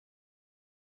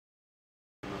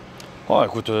Bon,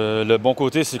 écoute, le bon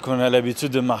côté, c'est qu'on a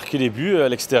l'habitude de marquer les buts à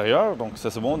l'extérieur, donc ça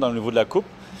c'est bon dans le niveau de la coupe.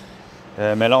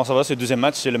 Mais là, on s'en va, c'est le deuxième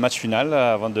match, c'est le match final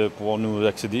avant de pouvoir nous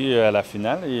accéder à la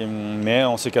finale. Mais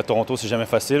on sait qu'à Toronto, c'est jamais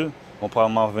facile. On va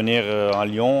probablement revenir en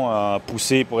Lyon,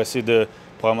 pousser pour essayer de,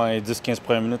 probablement les 10-15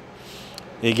 premières minutes,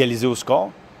 égaliser au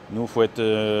score. Nous, il faut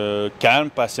être calme,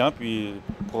 patient, puis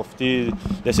profiter,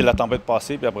 laisser la tempête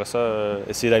passer, puis après ça,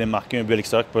 essayer d'aller marquer un but à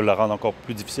l'extérieur qui peut la rendre encore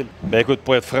plus difficile. Ben écoute,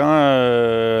 pour être franc,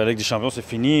 la Ligue des Champions, c'est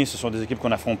fini. Ce sont des équipes qu'on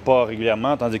n'affronte pas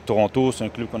régulièrement, tandis que Toronto, c'est un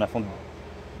club qu'on affronte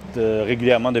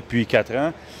régulièrement depuis 4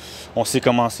 ans. On sait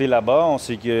commencer là-bas, on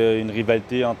sait qu'il y a une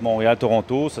rivalité entre Montréal et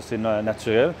Toronto, ça c'est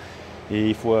naturel. Et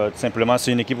il faut tout simplement,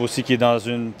 c'est une équipe aussi qui est dans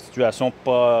une situation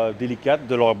pas délicate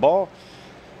de leur bord.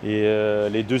 Et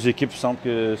les deux équipes sentent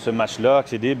que ce match-là,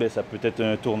 accéder, ben, ça peut être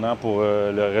un tournant pour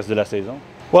le reste de la saison.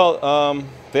 Well,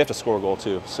 they have to score a goal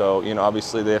too. So,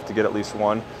 obviously they have to get at least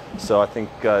one. So I think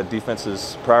defense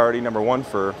is priority number one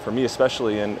for me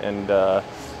especially, and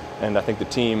I think the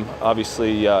team,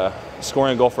 obviously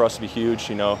scoring a goal for us would be huge.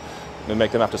 We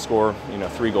make them have to score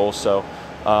 3 goals. So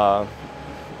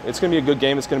it's going to be a good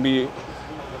game.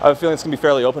 I have a feeling it's going to be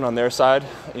fairly open on their side.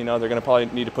 They're going to probably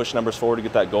need to push numbers forward to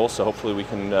get that goal, so hopefully we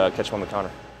can catch them on the counter.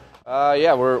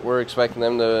 Yeah, we're expecting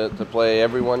them to play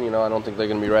everyone. I don't think they're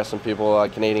going to be resting people.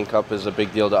 Canadian Cup is a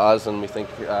big deal to us, and we think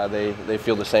they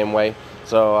feel the same way.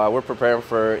 So we're preparing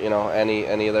for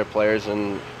any of their players,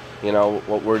 and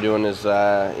what we're doing is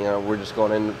we're just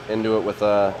going into it with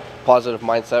a positive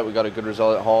mindset. We got a good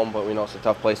result at home, but we know it's a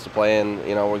tough place to play, and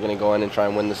we're going to go in and try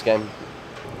and win this game.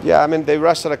 Yeah, I mean, they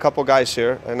rested a couple guys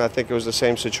here, and I think it was the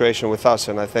same situation with us,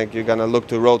 and I think you're going to look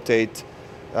to rotate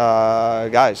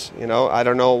guys. I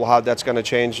don't know how that's going to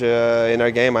change in our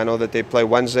game. I know that they play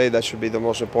Wednesday. That should be the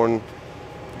most important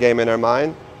game in our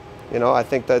mind. I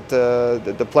think that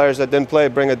the players that didn't play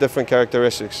bring a different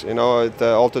characteristics.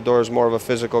 Altidore is more of a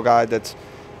physical guy that's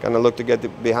going to look to get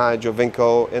behind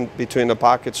Jovinko in between the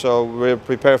pockets. So we're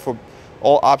prepared for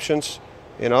all options,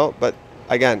 but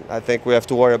again, I think we have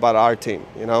to worry about our team,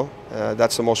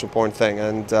 that's the most important thing.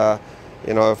 And,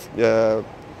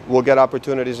 we'll get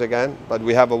opportunities again, but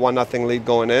we have a 1-0 lead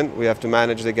going in. We have to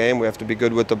manage the game. We have to be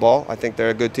good with the ball. I think they're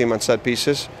a good team on set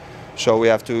pieces. So we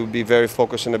have to be very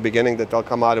focused in the beginning that they'll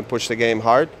come out and push the game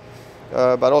hard.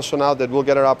 But also now that we'll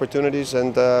get our opportunities,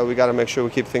 and we got to make sure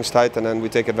we keep things tight and then we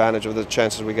take advantage of the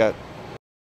chances we get.